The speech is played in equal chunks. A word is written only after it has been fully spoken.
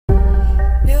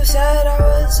You said I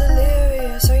was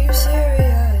delirious, are you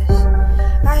serious?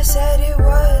 I said it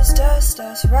was just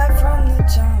us right from the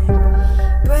jump.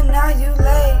 But now you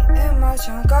lay in my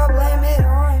trunk, I'll blame it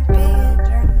on being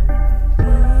drunk.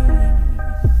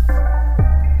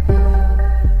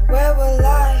 Where will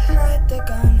I hide the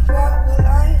gun? What will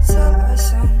I tell our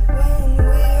son when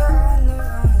we are on the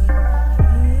run?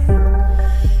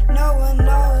 No one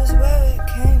knows where it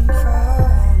came from.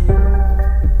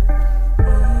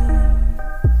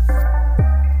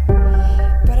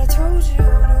 But I told you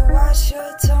to watch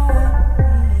your tone.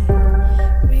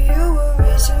 You were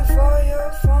reaching for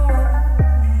your phone,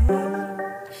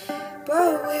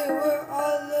 but we were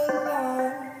all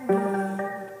alone.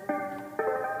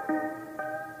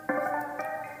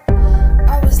 I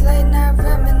was late night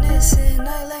reminiscing,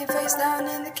 I lay face down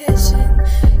in the kitchen.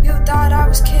 You thought I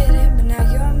was kidding, but now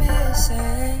you're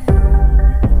missing.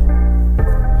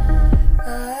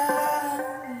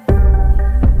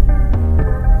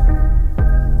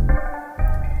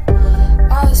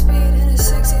 I'll speed in a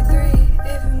 63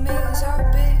 if it means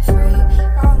I'll be free.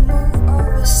 I'll move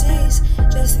overseas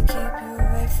just to keep you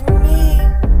away from me,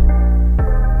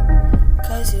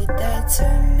 'cause you're dead to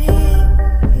me.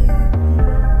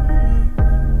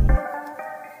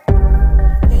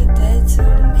 You're dead to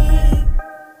me.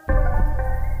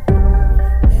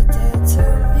 You're dead to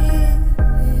me.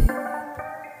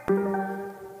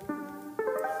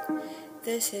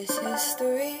 This is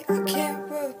history I can't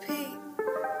repeat.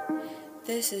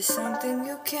 This is something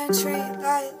you can't treat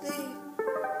lightly.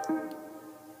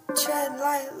 Tread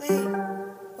lightly,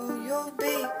 or you'll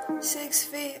be 6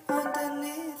 feet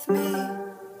underneath me.